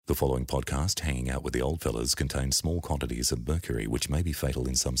The following podcast, Hanging Out with the Old Fellas, contains small quantities of mercury which may be fatal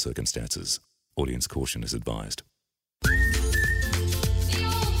in some circumstances. Audience caution is advised.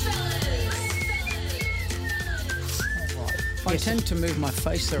 I tend to move my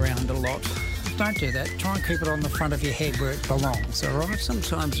face around a lot. Don't do that. Try and keep it on the front of your head where it belongs, all right?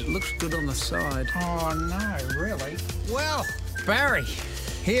 Sometimes it looks good on the side. Oh, no, really? Well, Barry,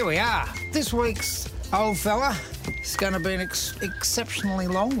 here we are. This week's Old Fella is going to be an exceptionally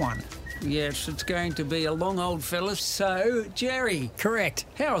long one. Yes, it's going to be a long old fella. So, Jerry. Correct.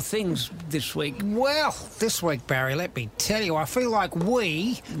 How are things this week? Well, this week, Barry, let me tell you, I feel like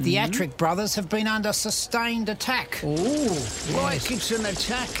we, the Attrick brothers, have been under sustained attack. Oh, yes. Like it's an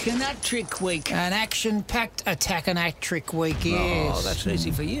attack and Attrick week. An action-packed attack and Attrick week, yes. Oh, that's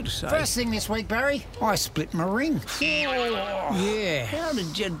easy for you to say. First thing this week, Barry, I split my ring. Oh, yeah. How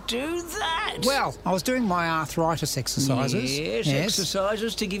did you do that? Well, I was doing my arthritis exercises. Yes,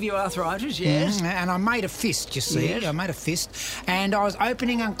 exercises to give you arthritis. Yes. And I made a fist, you see. Yes. I made a fist. And I was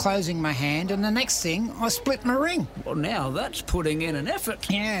opening and closing my hand, and the next thing, I split my ring. Well, now that's putting in an effort.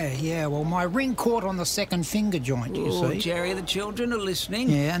 Yeah. Well, my ring caught on the second finger joint, you see. Jerry, the children are listening.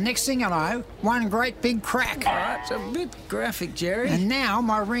 Yeah, and next thing I know, one great big crack. Oh, that's a bit graphic, Jerry. And now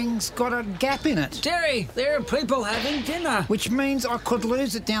my ring's got a gap in it. Jerry, there are people having dinner. Which means I could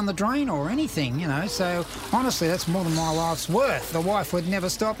lose it down the drain or anything, you know. So, honestly, that's more than my life's worth. The wife would never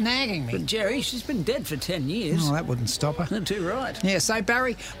stop nagging me. But, Jerry, she's been dead for 10 years. Oh, that wouldn't stop her. You're too right. Yeah, so,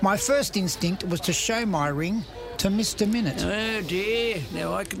 Barry, my first instinct was to show my ring to Mr. Minute. Oh, dear.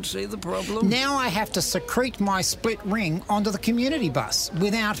 Now I can see the problem. Now I have to secrete my split ring onto the community bus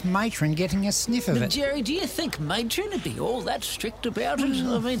without Matron getting a sniff of it. Jerry, do you think Matron would be all that strict about it?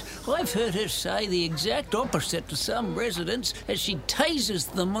 I mean, I've heard her say the exact opposite to some residents as she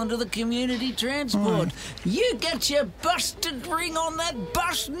tases them onto the community transport. You get your busted ring on that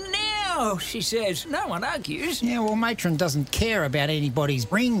bus now, she says. No one argues. Yeah, well, Matron doesn't care about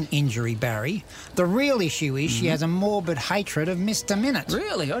anybody's ring injury, Barry. The real issue is she has a morbid hatred of Mr. Minute.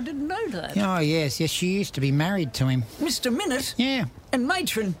 Really? I didn't know that. Oh, yes, she used to be married to him. Mr. Minute? Yeah. And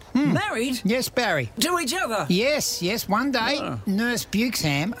Matron married? Yes, Barry. To each other? Yes. One day, Nurse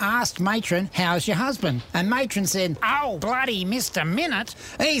Bukesham asked Matron, how's your husband? And Matron said, oh, bloody Mr. Minute,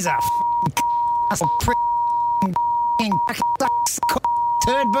 he's a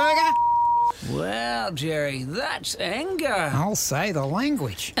turd burger. Well, Jerry, that's anger. I'll say the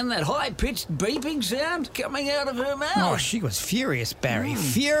language. And that high-pitched beeping sound coming out of her mouth. Oh, she was furious, Barry,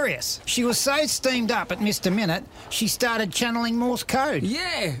 furious. She was so steamed up at Mr. Minute, she started channeling Morse code.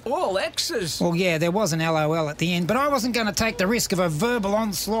 Yeah, all X's. Well, yeah, there was an LOL at the end, but I wasn't going to take the risk of a verbal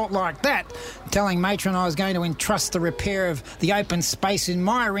onslaught like that, telling Matron I was going to entrust the repair of the open space in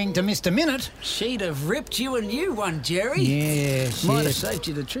my ring to Mr. Minute. She'd have ripped you a new one, Jerry. Yes. Might have saved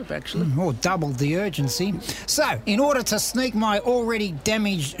you the trip, actually. Or doubled the urgency. So, in order to sneak my already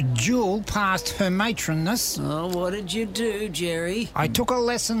damaged jewel past her matronness... Oh, what did you do, Jerry? I took a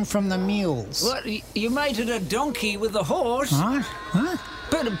lesson from the mules. What? You mated a donkey with a horse? Huh?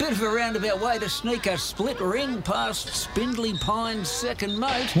 But a bit of a roundabout way to sneak a split ring past Spindley Pine's second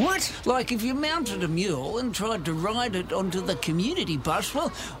mate. What? Like if you mounted a mule and tried to ride it onto the community bus,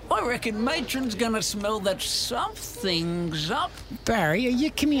 well, I reckon Matron's going to smell that something's up. Barry, are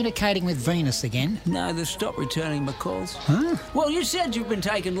you communicating with Venus again? No, they stopped returning my calls. Huh? Well, you said you've been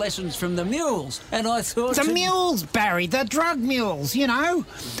taking lessons from the mules, and I thought... The mules, Barry, the drug mules, you know.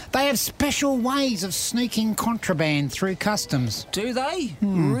 They have special ways of sneaking contraband through customs. Do they?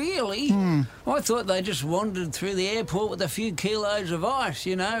 Really? I thought they just wandered through the airport with a few kilos of ice,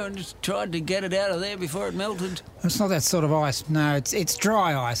 you know, and just tried to get it out of there before it melted. It's not that sort of ice. No, it's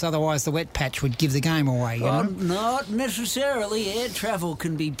dry ice. Otherwise the wet patch would give the game away, you know? Not necessarily. Air travel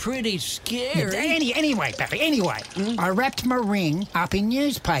can be pretty scary. Anyway, Barry, I wrapped my ring up in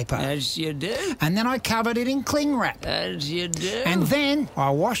newspaper. As you do. And then I covered it in cling wrap. As you do. And then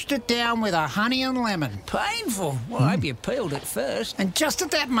I washed it down with a honey and lemon. Painful. Well, I hope you peeled it first. And just at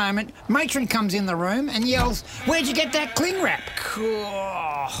that moment, Matron comes in the room and yells, where'd you get that cling wrap?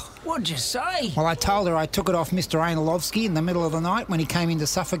 What'd you say? Well, I told her I took it off Mr. Anilovsky in the middle of the night when he came in to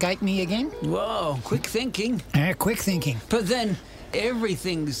suffocate me again. Whoa, quick thinking. Yeah, quick thinking. But then...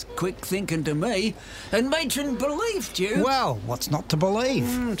 everything's quick thinking to me, and Matron believed you. Well, what's not to believe?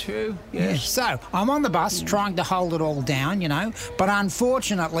 True, yes. Yeah, so, I'm on the bus trying to hold it all down, you know, but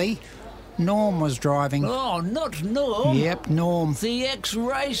unfortunately, Norm was driving. Oh, not Norm. Yep, Norm. The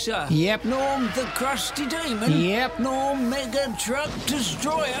ex-racer. Yep. Norm the Crusty Demon. Yep. Norm Mega Truck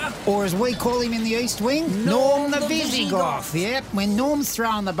Destroyer. Or as we call him in the East Wing, Norm the Visigoth. Yep, when Norm's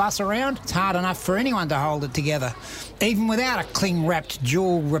throwing the bus around, it's hard enough for anyone to hold it together, even without a cling-wrapped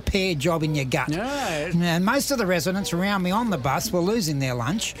dual repair job in your gut. Right. And most of the residents around me on the bus were losing their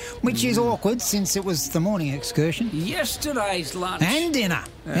lunch, which is awkward since it was the morning excursion. Yesterday's lunch. And dinner.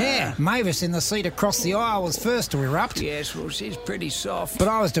 Yeah, Mavis in the seat across the aisle was first to erupt. Yes, well, she's pretty soft. But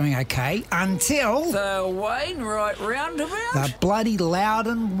I was doing okay until... The Wainwright roundabout? The bloody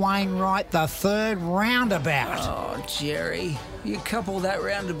Loudon Wainwright, the third roundabout. Oh, Jerry, you couple that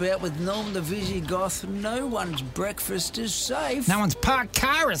roundabout with Norm the Visigoth, no one's breakfast is safe. No one's parked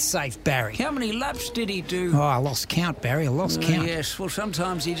car is safe, Barry. How many laps did he do? Oh, I lost count, Barry. I lost count. Yes, well,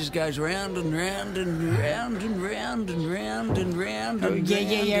 sometimes he just goes round and round and round and round and round and round and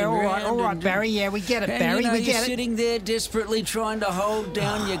Yeah. All right, Barry. Yeah, we get it, and Barry. you know, We get you're it. sitting there desperately trying to hold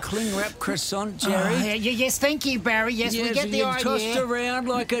down your cling-wrap croissant, Jerry. Yes, thank you, Barry. Yes, we get the you're idea. tossed around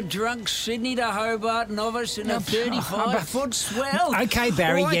like a drunk Sydney to Hobart novice in a 35-foot swell. Okay,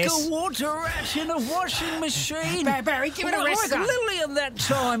 Barry, like yes. a water rat in a washing machine. Barry, give it a rest, Like son. Lillian that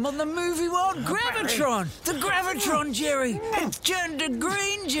time on the movie Wild Gravitron. The Gravitron, Jerry. It turned to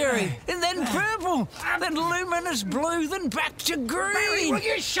green, Jerry. And then purple. Then luminous blue. Then back to green. Barry, will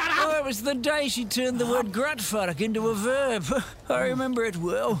you shut up? Oh, it was the day she turned the word grutfuck into a verb. I remember it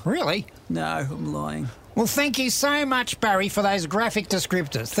well. Really? No, I'm lying. Well, thank you so much, Barry, for those graphic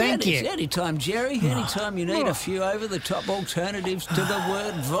descriptors. Thank you. Anytime, Jerry. Anytime you need a few over-the-top alternatives to the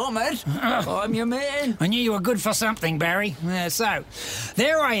word vomit, I'm your man. I knew you were good for something, Barry. So,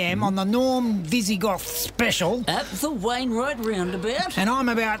 there I am on the Norm Visigoth special, At the Wainwright roundabout. and I'm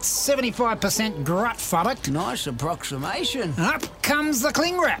about 75% grut-futtocked. Nice approximation. Up comes the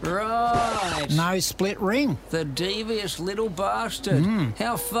cling wrap. Right. No split ring. The devious little bastard.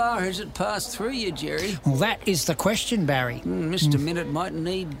 How far has it passed through you, Jerry? Well, that is the question, Barry. Mr. Minute might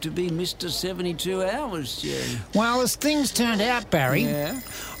need to be Mr. 72 hours, Jerry. Well, as things turned out, Barry, Yeah?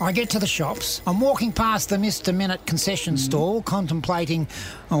 I get to the shops. I'm walking past the Mr. Minute concession stall, contemplating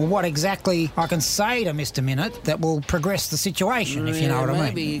what exactly I can say to Mr. Minute that will progress the situation, if you know what I mean.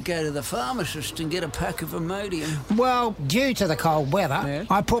 Maybe you go to the pharmacist and get a pack of Imodium. Well, due to the cold weather, Yeah.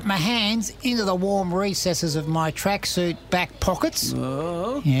 I put my hands into the warm recesses of my tracksuit back pockets.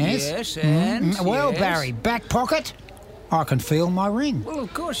 Oh, Yes. and? Well, yes. Barry, back pocket, I can feel my ring. Well,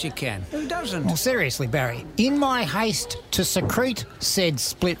 of course you can. Who doesn't? Well, seriously, Barry, in my haste to secrete said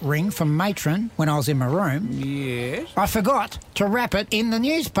split ring from Matron when I was in my room, Yes. I forgot to wrap it in the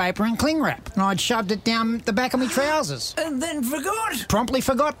newspaper and cling wrap, and I'd shoved it down the back of my trousers. And then forgot. Promptly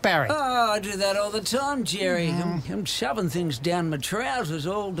forgot, Barry. Oh, I do that all the time, Jerry. I'm shoving things down my trousers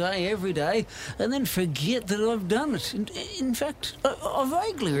all day, every day, and then forget that I've done it. In fact, I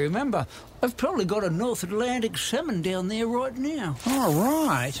vaguely remember. I've probably got a North Atlantic salmon down there right now. Oh,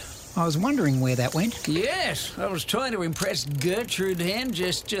 right. I was wondering where that went. Yes, I was trying to impress Gertrude hand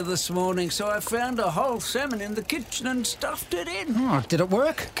gesture this morning, so I found a whole salmon in the kitchen and stuffed it in. Oh, did it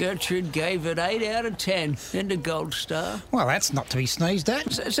work? Gertrude gave it 8 out of 10 and a gold star. Well, that's not to be sneezed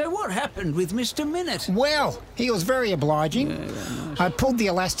at. So what happened with Mr. Minute? Well, he was very obliging. I pulled the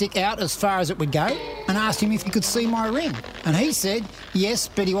elastic out as far as it would go and asked him if he could see my ring. And he said yes,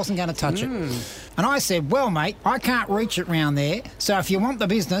 but he wasn't going to touch it. And I said, well, mate, I can't reach it round there, so if you want the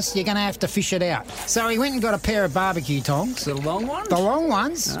business, you're going to have to fish it out. So he went and got a pair of barbecue tongs. The long one? The long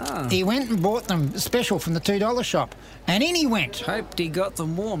ones. Ah. He went and bought them special from the $2 shop. And in he went. Hoped he got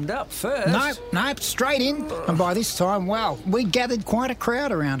them warmed up first. Nope, straight in. And by this time, well, we'd gathered quite a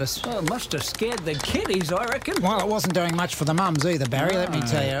crowd around us. Oh, must have scared the kiddies, I reckon. Well, it wasn't doing much for the mums either, Barry, let me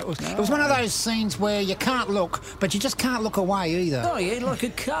tell you. It was one of those scenes where you can't look, but you just can't look away either. Oh, yeah, like a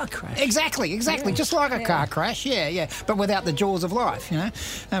car crash. Exactly, Yeah. just like a car crash, yeah, but without the jaws of life, you know.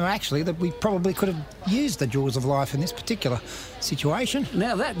 Actually, we probably could have used the jaws of life in this particular situation.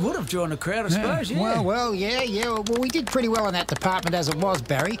 Now, that would have drawn a crowd, I suppose, yeah. Well, we did pretty well in that department as it was,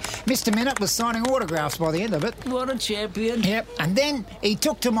 Barry. Mr. Minute was signing autographs by the end of it. What a champion. Yep, and then he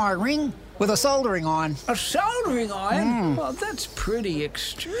took to my ring with a soldering iron. A soldering iron? Well, that's pretty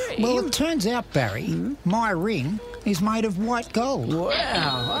extreme. Well, it turns out, Barry, my ring is made of white gold.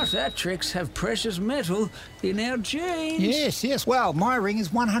 Wow, us Atrix have precious metal in our genes. Yes. Well, my ring is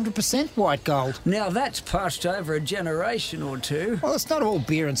 100% white gold. Now that's passed over a generation or two. Well, it's not all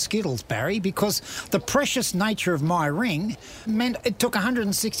beer and Skittles, Barry, because the precious nature of my ring meant it took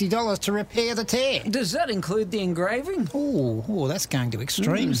 $160 to repair the tear. Does that include the engraving? Oh, that's going to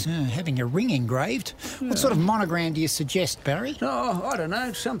extremes. Having your ring engraved. What sort of monogram do you suggest, Barry? Oh, I don't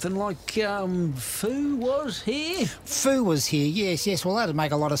know, something like, Fu was here? Fu was here, yes. Well, that'd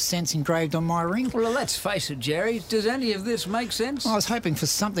make a lot of sense engraved on my ring. Well, let's face it, Jerry. Does any of this make sense? I was hoping for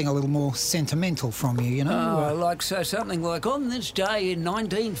something a little more sentimental from you, you know. Something like on this day in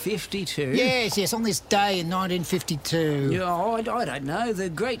 1952. Yes, on this day in 1952. Yeah, I don't know. The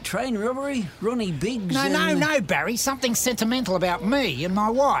Great Train Robbery, Ronnie Biggs. No, Barry. Something sentimental about me and my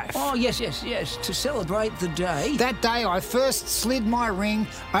wife. Oh, yes. To celebrate the day. That day I first slid my ring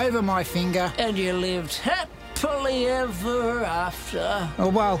over my finger. And you lived happily ever after. Oh,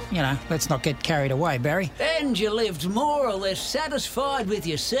 well, let's not get carried away, Barry. And you lived more or less satisfied with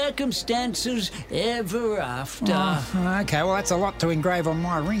your circumstances ever after. Oh, OK, well, that's a lot to engrave on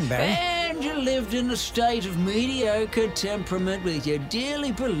my ring, Barry. And you lived in a state of mediocre temperament with your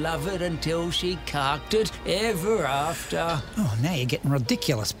dearly beloved until she carked it ever after. Oh, now you're getting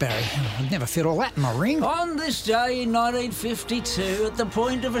ridiculous, Barry. I'd never fit all that in my ring. On this day in 1952, at the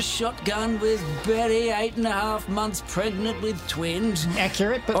point of a shotgun with Betty, 8.5 months pregnant with twins.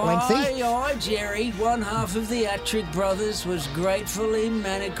 Accurate, but lengthy. Aye, Jerry. One half of the Atrick brothers was gratefully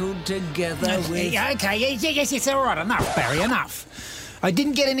manacled together with... OK, yes, all right, enough, Barry, enough. I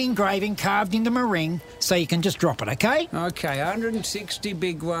didn't get an engraving carved into my ring, so you can just drop it, OK? OK, 160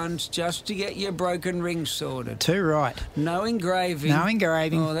 big ones just to get your broken ring sorted. Too right. No engraving. No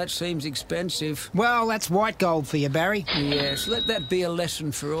engraving. Oh, that seems expensive. Well, that's white gold for you, Barry. Yes, let that be a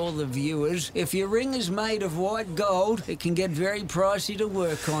lesson for all the viewers. If your ring is made of white gold, it can get very pricey to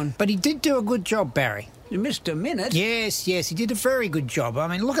work on. But he did do a good job, Barry. You missed a minute. Yes, he did a very good job. I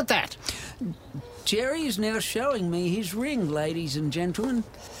mean, look at that. Jerry is now showing me his ring, ladies and gentlemen.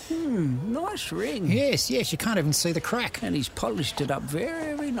 Nice ring. Yes, you can't even see the crack. And he's polished it up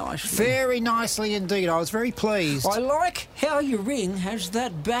very nicely. Very nicely indeed. I was very pleased. I like how your ring has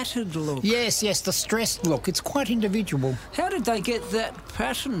that battered look. Yes, the stressed look. It's quite individual. How did they get that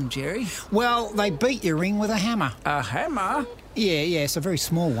pattern, Jerry? Well, they beat your ring with a hammer. A hammer? Yeah, it's a very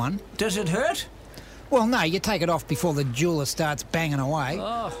small one. Does it hurt? Well, no, you take it off before the jeweller starts banging away.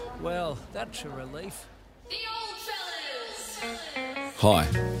 Oh, well, that's a relief. The Old Fellas! Hi,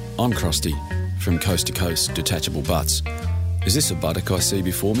 I'm Krusty from Coast to Coast Detachable Butts. Is this a buttock I see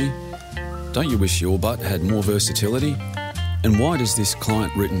before me? Don't you wish your butt had more versatility? And why does this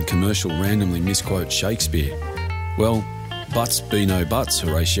client-written commercial randomly misquote Shakespeare? Well, butts be no buts,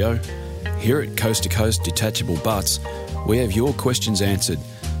 Horatio. Here at Coast to Coast Detachable Butts, we have your questions answered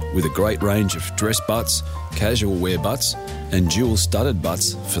with a great range of dress butts, casual wear butts, and jewel-studded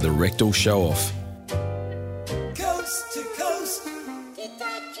butts for the rectal show-off. Coast to coast,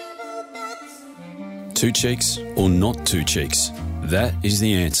 detachable butts. Two cheeks or not two cheeks? That is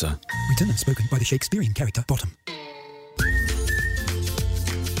the answer. Written and spoken by the Shakespearean character Bottom.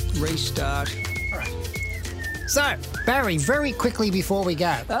 Restart. So, Barry, very quickly before we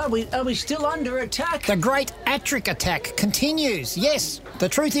go. Are we still under attack? The Great Atrick attack continues. Yes, the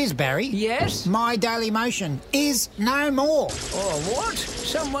truth is, Barry. Yes? My Daily Motion is no more. Oh, what?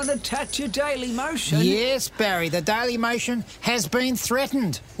 Someone attacked your Daily Motion? Yes, Barry, the Daily Motion has been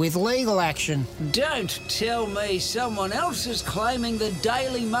threatened with legal action. Don't tell me someone else is claiming the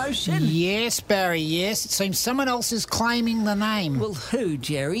Daily Motion? Yes, Barry, yes. It seems someone else is claiming the name. Well, who,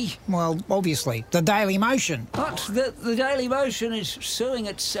 Jerry? Well, obviously, the Daily Motion. What? The Daily Motion is suing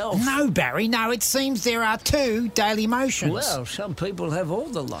itself? No, Barry, no. It seems there are two Daily Motions. Well, some people have all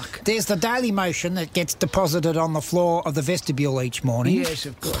the luck. There's the Daily Motion that gets deposited on the floor of the vestibule each morning. Yes,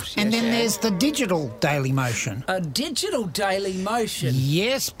 of course. And yes, then there's the digital Daily Motion. A digital Daily Motion?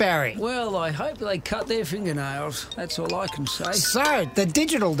 Yes, Barry. Well, I hope they cut their fingernails. That's all I can say. So, the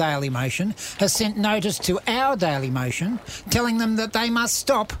digital Daily Motion has sent notice to our Daily Motion telling them that they must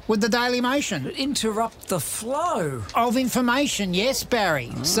stop with the Daily Motion. Interrupt the flow of information, yes,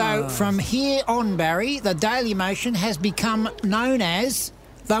 Barry. So, from here on, Barry, the Daily Motion has become known as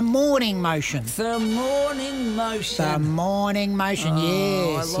the Morning Motion. The Morning Motion. The Morning Motion,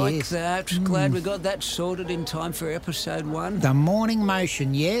 yes. I like yes. that. Glad we got that sorted in time for episode 1. The Morning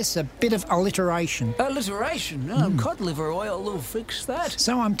Motion, yes. A bit of alliteration. Alliteration? Oh, cod liver oil will fix that.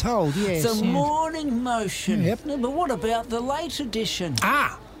 So I'm told, yes. The Morning Motion. Yep. No, but what about the late edition?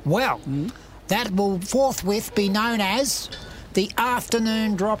 Well, that will forthwith be known as the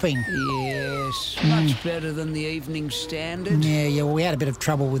afternoon dropping. Yes, much better than the Evening Standard. Yeah, well, we had a bit of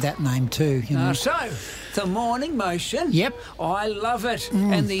trouble with that name too. You know. So, the morning motion. Yep. I love it.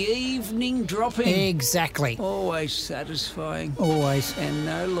 And the evening dropping. Exactly. Always satisfying. Always. And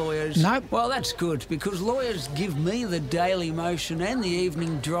no lawyers. Nope. Well, that's good, because lawyers give me the daily motion and the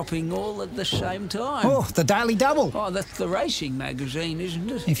evening dropping all at the same time. Oh, the Daily Double. Oh, that's the racing magazine, isn't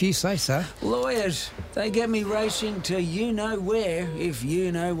it? If you say so. Lawyers, they get me racing to you-know-where, if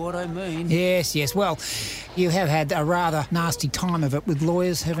you know what I mean. Yes. Well, you have had a rather nasty time of it with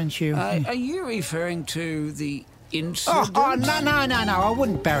lawyers, haven't you? Are you referring to the incident? Oh, no, I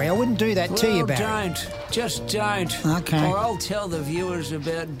wouldn't, Barry. I wouldn't do that to you, Barry. Don't. Just don't. Okay. Or I'll tell the viewers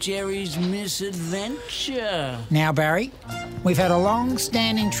about Jerry's misadventure. Now, Barry, we've had a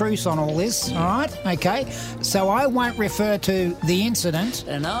long-standing truce on all this, all right? Okay, so I won't refer to the incident.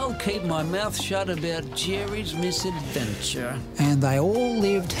 And I'll keep my mouth shut about Jerry's misadventure. And they all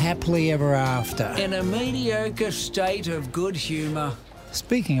lived happily ever after. In a mediocre state of good humour.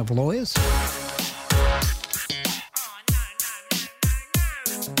 Speaking of lawyers...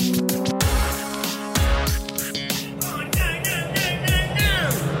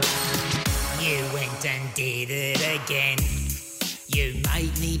 You went and did it again. You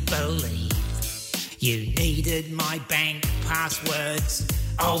made me believe you needed my bank passwords.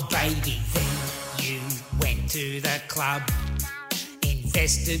 Oh baby, then you went to the club,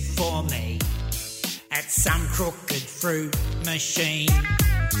 invested for me at some crooked fruit machine,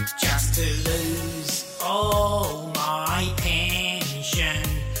 just to lose all my pension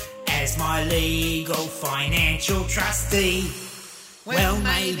as my legal financial trustee. Well,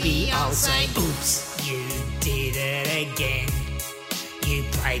 maybe I'll say, oops, you did it again. You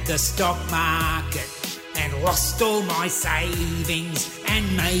played the stock market and lost all my savings.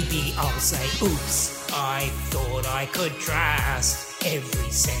 And maybe I'll say, oops, I thought I could trust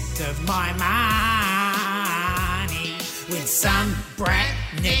every cent of my money with some brat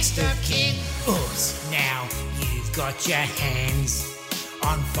next of kin. Oops, now you've got your hands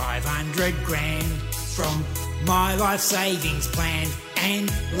on 500 grand from my life savings plan.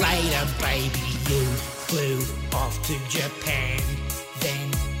 And later, baby, you flew off to Japan,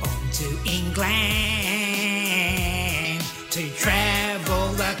 then on to England to travel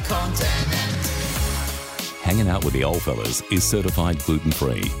the continent. Hanging out with the old fellas is certified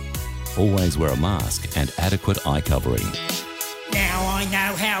gluten-free. Always wear a mask and adequate eye covering. Now I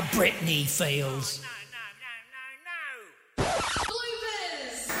know how Brittany feels. No.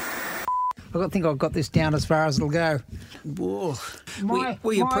 I think I've got this down as far as it'll go. Whoa. My-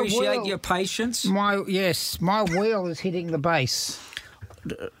 we my appreciate wheel- your patience. My wheel is hitting the base.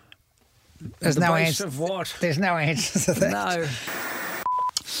 There's The no base answer. of what? There's no answer to that. No.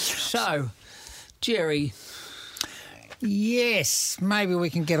 So, Jerry. Yes, maybe we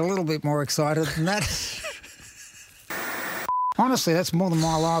can get a little bit more excited than that. Honestly, that's more than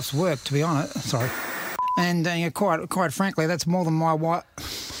my life's work, to be honest. Sorry. And quite frankly, that's more than my wife.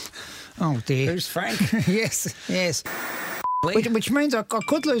 Oh dear. Who's Frank? yes. Which means I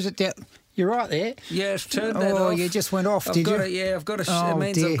could lose it down. You're right there. Yes, turn that off. Oh, you just went off, did you? I've got to. Oh, it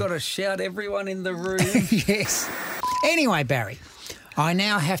means dear. I've got to shout everyone in the room. Yes. Anyway, Barry, I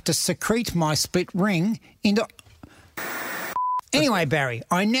now have to secrete my split ring into. Anyway, Barry,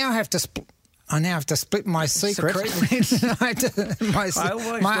 I now have to split my secret. I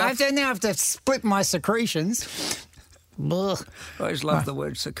now have to split my secretions. Ugh. I always love the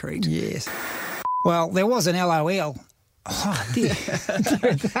word secrete. Yes. Well, there was an LOL. Oh, dear.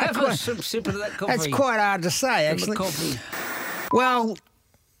 Have a sip of that coffee. That's quite hard to say, Some actually. coffee. Well,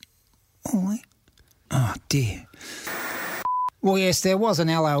 oh, dear. Well, yes, there was an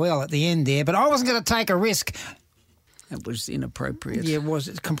LOL at the end there, but I wasn't going to take a risk. It was inappropriate. Yeah, it was.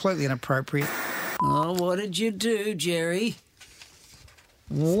 It's completely inappropriate. Oh, what did you do, Jerry?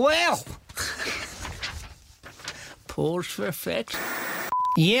 Well, Pause for effect.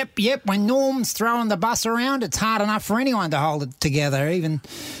 Yep. When Norm's throwing the bus around, it's hard enough for anyone to hold it together, even...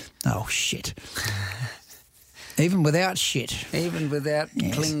 Oh, shit. Even without shit. Even without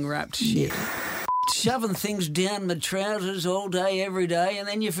cling-wrapped shit. Shoving things down my trousers all day, every day, and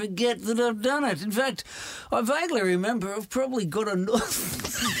then you forget that I've done it. In fact, I vaguely remember I've probably got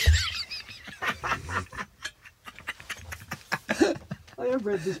enough... I have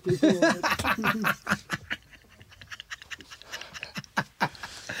read this before.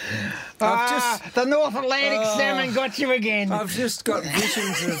 The North Atlantic salmon got you again. I've just got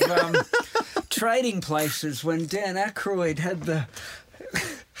visions of trading places when Dan Aykroyd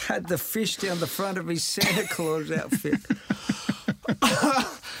had the fish down the front of his Santa Claus outfit.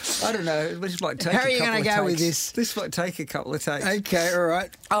 I don't know. This might take How are a you couple going of to go with takes. this? This might take a couple of takes. Okay, all right.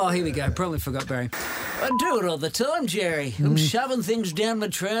 Oh, here we go. Probably forgot, Barry. I do it all the time, Jerry. I'm shoving things down my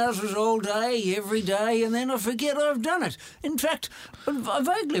trousers all day, every day, and then I forget I've done it. In fact, I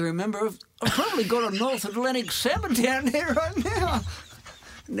vaguely remember I've probably got a North Atlantic salmon down there right now.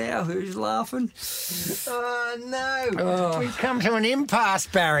 Now who's laughing? Oh, no. We've come to an impasse,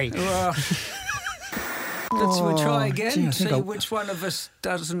 Barry. Let's try again. Gee, I think See I'll- which one of us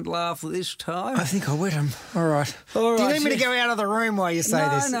doesn't laugh this time. I think I wet him. All right. All Do you right, need me to yeah. go out of the room while you say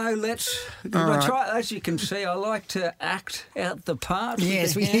this? No, let's. All I right. try, as you can see, I like to act out the part. with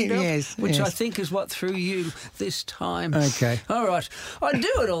Yes, the hand up, yes, which I yes. think is what threw you this time. Okay. All right. I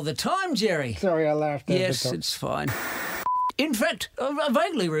do it all the time, Jerry. Sorry, I laughed over Yes, the top. it's fine. In fact, I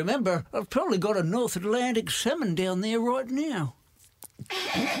vaguely remember I've probably got a North Atlantic salmon down there right now.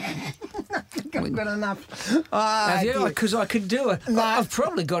 I've got enough. Have you? Because I could do it. No. I've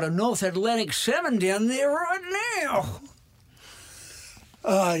probably got a North Atlantic salmon down there right now.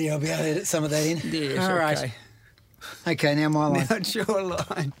 Oh, yeah, I'll be able to edit some of that in. Yes, All right. okay. Okay, now my line. Now it's your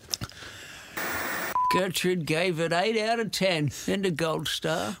line. Gertrude gave it 8 out of 10 and a gold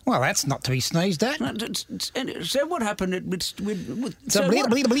star. Well, that's not to be sneezed at. So what happened So bleep,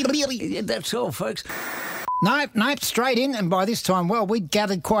 bleep, bleep, bleep. Yeah, that's all, folks. Nope, straight in. And by this time, well, we'd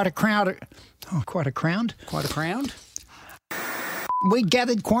gathered quite a crowd. Oh, quite a crowd? Quite a crowd. We'd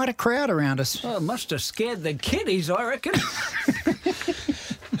gathered quite a crowd around us. Oh, it must have scared the kiddies, I reckon.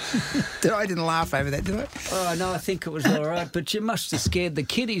 I didn't laugh over that, did I? Oh, no, I think it was all right, but you must have scared the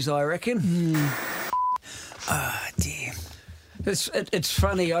kiddies, I reckon. Oh, dear. It's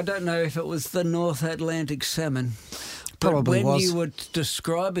funny, I don't know if it was the North Atlantic salmon. Probably but when was. you were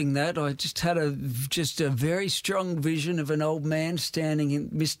describing that, I just had a very strong vision of an old man standing in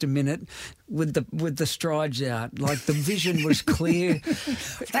Mr. Minute with the strides out. Like the vision was clear.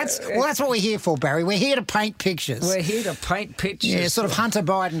 That's what we're here for, Barry. We're here to paint pictures. We're here to paint pictures. Yeah, sort of Hunter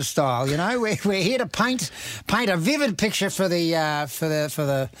Biden style, you know. We're here to paint a vivid picture for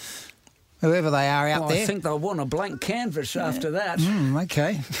the whoever they are out Oh, there. I think they'll want a blank canvas after that.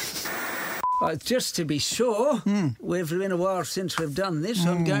 Okay. Just to be sure, we've been a while since we've done this.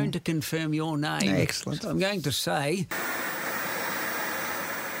 I'm going to confirm your name. Excellent. So I'm going to say,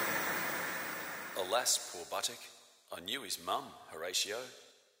 Alas, poor buttock, I knew his mum, Horatio,